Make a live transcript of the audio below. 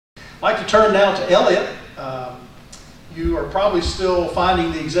I'd like to turn now to Elliot. You are probably still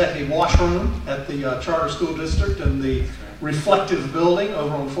finding the executive washroom at the Charter School District in the reflective building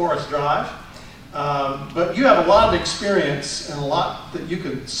over on Forest Drive. But you have a lot of experience and a lot that you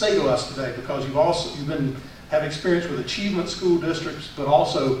can say to us today, because have experience with achievement school districts, but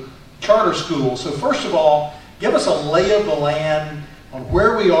also charter schools. So first of all, give us a lay of the land on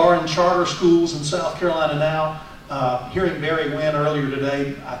where we are in charter schools in South Carolina now. Hearing Barry Wynn earlier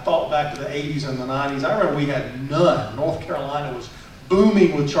today, I thought back to the 80s and the 90s. I remember we had none. North Carolina was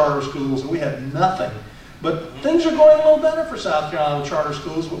booming with charter schools, and we had nothing. But things are going a little better for South Carolina with charter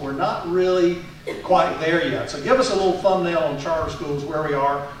schools, but we're not really quite there yet. So give us a little thumbnail on charter schools, where we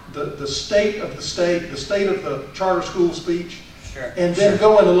are, the state of the state of the charter school speech, sure, and then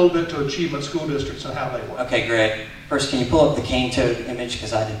go in a little bit to achievement school districts and how they work. Okay, great. First, can you pull up the cane toad image?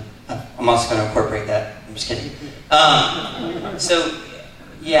 Because I'm also going to incorporate that. I'm just kidding. So,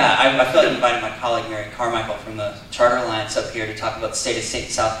 yeah, I feel like I invited my colleague Mary Carmichael from the Charter Alliance up here to talk about the state of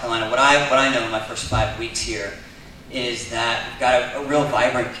South Carolina. What I know in my first 5 weeks here is that we've got a real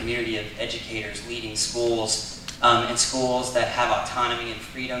vibrant community of educators leading schools, and schools that have autonomy and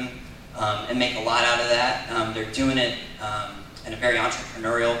freedom, and make a lot out of that. They're doing it in a very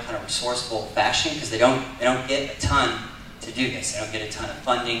entrepreneurial, kind of resourceful fashion, because they don't get a ton to do this. They don't get a ton of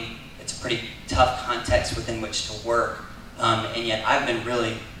funding. It's a pretty tough context within which to work, and yet I've been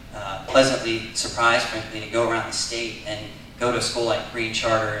really pleasantly surprised, frankly, to go around the state and go to a school like Green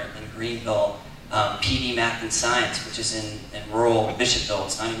Charter in Greenville, PD Math and Science, which is in rural Bishopville.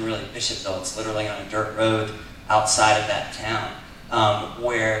 It's not even really Bishopville. It's literally on a dirt road outside of that town,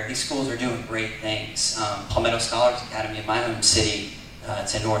 where these schools are doing great things. Palmetto Scholars Academy in my home city,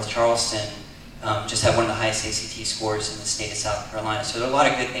 it's in North Charleston, just had one of the highest ACT scores in the state of South Carolina. So there are a lot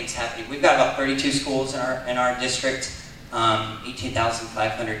of good things happening. We've got about 32 schools in our district,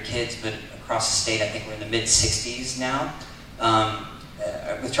 18,500 kids, but across the state I think we're in the mid-60s now.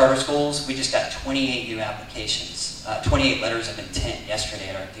 With charter schools, we just got 28 new applications, 28 letters of intent yesterday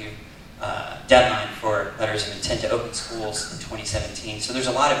at our due deadline for letters of intent to open schools in 2017. So there's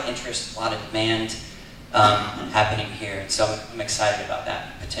a lot of interest, a lot of demand happening here, and so I'm excited about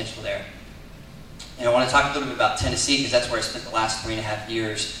that potential there. And I want to talk a little bit about Tennessee, because that's where I spent the last 3.5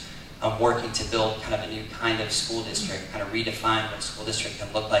 years working to build kind of a new kind of school district, kind of redefine what a school district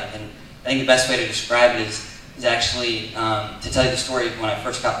can look like. And I think the best way to describe it is actually to tell you the story of when I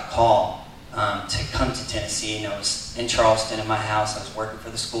first got the call to come to Tennessee. And I was in Charleston in my house. I was working for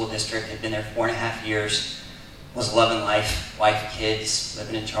the school district. I'd been there 4.5 years. Was loving life, wife, kids,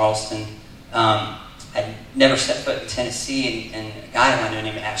 living in Charleston. I'd never stepped foot in Tennessee, and a guy I knew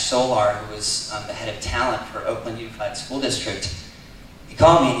named Ash Solar, who was the head of talent for Oakland Unified School District, he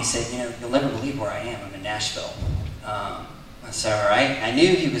called me and he said, you know, you'll never believe where I am. I'm in Nashville. I said, all right. I knew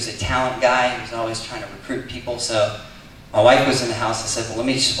he was a talent guy. He was always trying to recruit people. So my wife was in the house. I said, well, let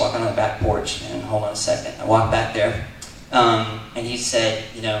me just walk on the back porch and hold on a second. I walked back there, and he said,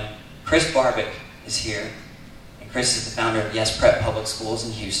 you know, Chris Barbick is here. And Chris is the founder of Yes Prep Public Schools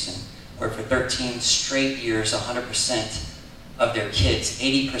in Houston, where for 13 straight years, 100% of their kids,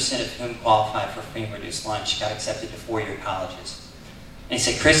 80% of whom qualified for free and reduced lunch, got accepted to four-year colleges. And he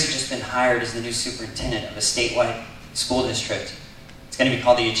said, Chris has just been hired as the new superintendent of a statewide school district. It's going to be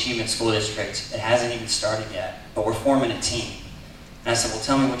called the Achievement School District. It hasn't even started yet, but we're forming a team. And I said, well,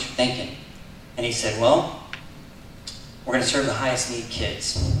 tell me what you're thinking. And he said, well, we're going to serve the highest need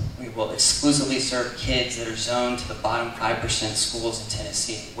kids. We will exclusively serve kids that are zoned to the bottom 5% schools in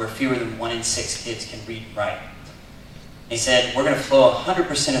Tennessee, where fewer than 1 in 6 kids can read and write. He said, we're going to flow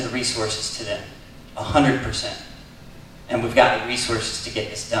 100% of the resources to them, 100%. And we've got the resources to get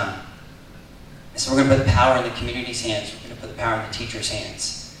this done. And so we're going to put the power in the community's hands. We're going to put the power in the teacher's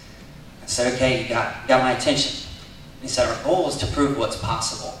hands. I said, okay, you got my attention. And he said, our goal is to prove what's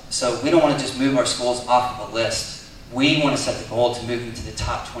possible. So we don't want to just move our schools off of the list. We want to set the goal to move them to the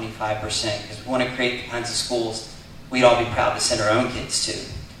top 25%, because we want to create the kinds of schools we'd all be proud to send our own kids to.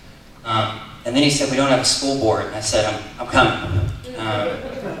 And then he said, we don't have a school board. And I said, I'm coming.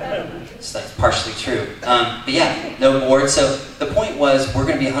 So that's partially true. But yeah, no board. So the point was, we're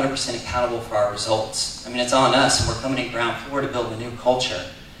going to be 100% accountable for our results. I mean, it's on us, and we're coming in ground floor to build a new culture.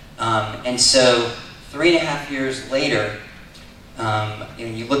 And so 3.5 years later,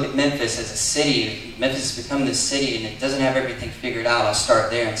 you look at Memphis as a city. Memphis has become this city, and it doesn't have everything figured out. I'll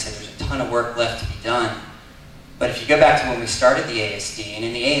start there and say there's a ton of work left to be done. But if you go back to when we started the ASD, and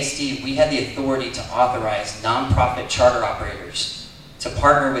in the ASD, we had the authority to authorize nonprofit charter operators to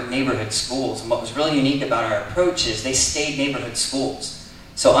partner with neighborhood schools. And what was really unique about our approach is they stayed neighborhood schools.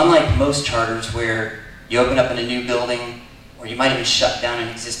 So unlike most charters where you open up in a new building, or you might even shut down an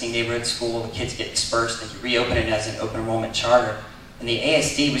existing neighborhood school, the kids get dispersed, and you reopen it as an open enrollment charter. In the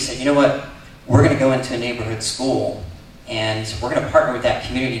ASD, we said, you know what, we're going to go into a neighborhood school, and we're going to partner with that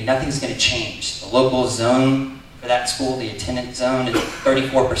community. Nothing's going to change. The local zone for that school, the attendance zone, and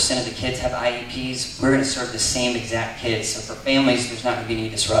 34% of the kids have IEPs. We're going to serve the same exact kids. So for families, there's not going to be any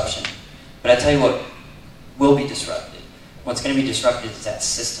disruption. But I tell you what will be disrupted. What's going to be disrupted is that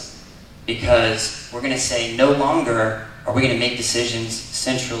system. Because we're going to say no longer are we going to make decisions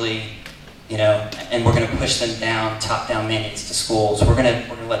centrally, you know, and we're going to push them down, top-down mandates to schools. We're going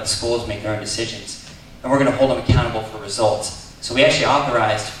to let the schools make their own decisions. And we're going to hold them accountable for results. So we actually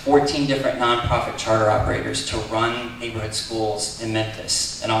authorized 14 different nonprofit charter operators to run neighborhood schools in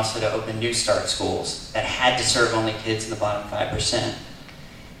Memphis, and also to open New Start schools that had to serve only kids in the bottom 5%.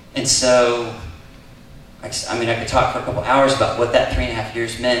 And so, I mean, I could talk for a couple hours about what that 3.5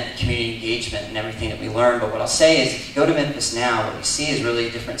 years meant, community engagement and everything that we learned, but what I'll say is if you go to Memphis now, what you see is really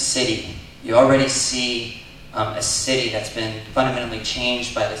a different city. You already see a city that's been fundamentally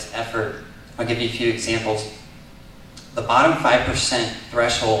changed by this effort. I'll give you a few examples. The bottom 5%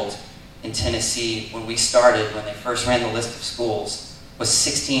 threshold in Tennessee when we started, when they first ran the list of schools, was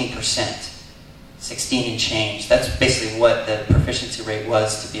 16%. 16 and change. That's basically what the proficiency rate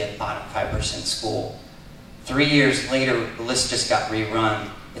was to be a bottom 5% school. 3 years later, the list just got rerun.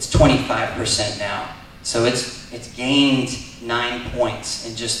 It's 25% now. So it's gained 9 points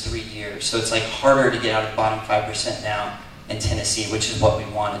in just 3 years. So it's like harder to get out of the bottom 5% now in Tennessee, which is what we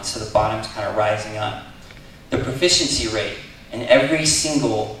wanted. So the bottom's kind of rising up. The proficiency rate in every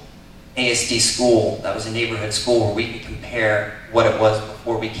single ASD school that was a neighborhood school where we can compare what it was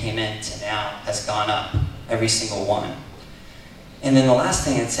before we came in to now has gone up, every single one. And then the last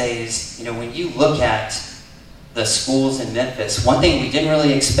thing I'd say is, you know, when you look at the schools in Memphis, one thing we didn't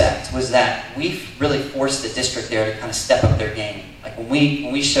really expect was that we really forced the district there to kind of step up their game. Like when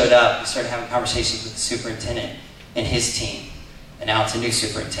we showed up, we started having conversations with the superintendent and his team. And now it's a new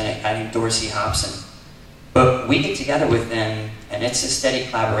superintendent, a guy named Dorsey Hobson. But we get together with them, and it's a steady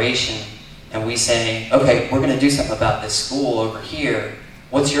collaboration, and we say, okay, we're going to do something about this school over here.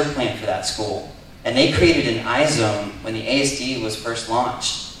 What's your plan for that school? And they created an I-zone when the ASD was first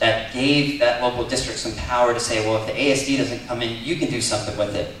launched that gave that local district some power to say, well, if the ASD doesn't come in, you can do something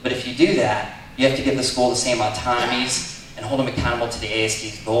with it. But if you do that, you have to give the school the same autonomies and hold them accountable to the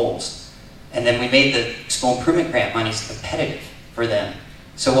ASD's goals. And then we made the school improvement grant monies competitive for them.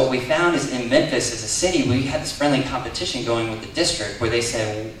 So what we found is in Memphis as a city, we had this friendly competition going with the district where they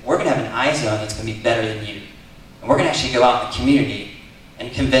said, well, we're going to have an I-zone that's going to be better than you. And we're going to actually go out in the community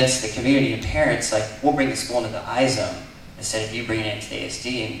and convince the community and parents, like, we'll bring the school into the I-zone instead of you bringing it into the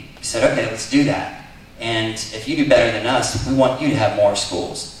ASD. And we said, okay, let's do that. And if you do better than us, we want you to have more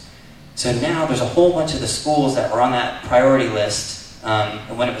schools. So now there's a whole bunch of the schools that were on that priority list.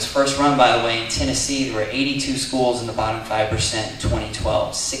 And when it was first run, by the way, in Tennessee, there were 82 schools in the bottom 5% in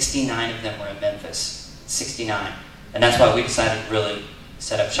 2012. 69 of them were in Memphis. 69. And that's why we decided to really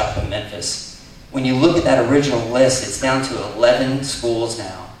set up shop in Memphis. When you look at that original list, it's down to 11 schools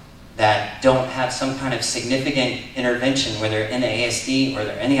now that don't have some kind of significant intervention, whether they're in the ASD or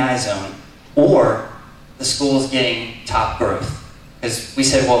they're in the I-zone, or the school's getting top growth. Because we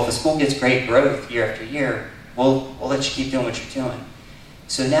said, well, if the school gets great growth year after year, we'll let you keep doing what you're doing.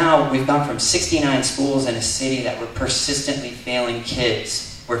 So now we've gone from 69 schools in a city that were persistently failing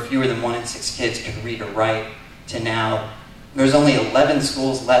kids, where fewer than 1 in 6 kids could read or write, to now there's only 11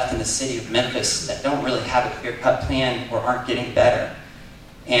 schools left in the city of Memphis that don't really have a clear-cut plan or aren't getting better.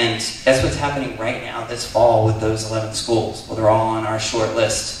 And that's what's happening right now this fall with those 11 schools. Well, they're all on our short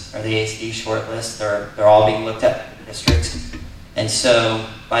list, or the ASD short list. They're all being looked at in the district. And so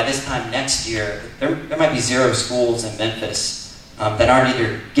by this time next year, there might be 0 schools in Memphis that aren't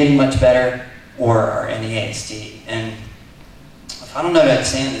either getting much better or are in the ASD. And if I don't know what I'm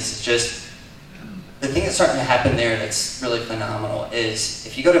saying, this is just, the thing that's starting to happen there that's really phenomenal is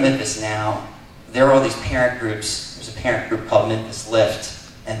if you go to Memphis now, there are all these parent groups. There's a parent group called Memphis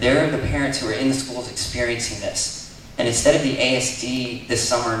Lift, and they're the parents who are in the schools experiencing this. And instead of the ASD this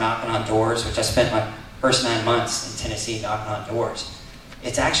summer knocking on doors, which I spent my first 9 months in Tennessee knocking on doors,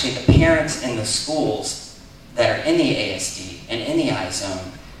 it's actually the parents in the schools that are in the ASD and in the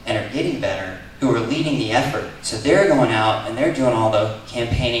I-zone and are getting better who are leading the effort. So they're going out and they're doing all the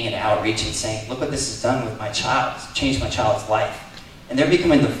campaigning and outreach and saying, look what this has done with my child. It's changed my child's life. And they're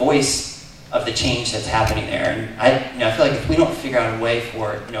becoming the voice of the change that's happening there. And I feel like if we don't figure out a way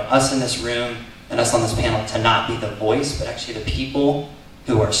for us in this room and us on this panel to not be the voice, but actually the people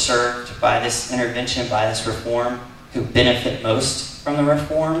who are served by this intervention, by this reform, who benefit most from the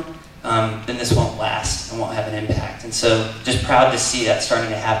reform, then this won't last and won't have an impact. And so just proud to see that starting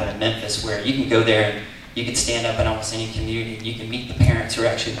to happen in Memphis, where you can go there and you can stand up in almost any community and you can meet the parents who are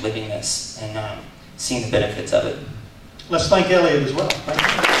actually living this and seeing the benefits of it. Let's thank Elliot as well.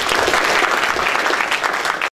 Thank you.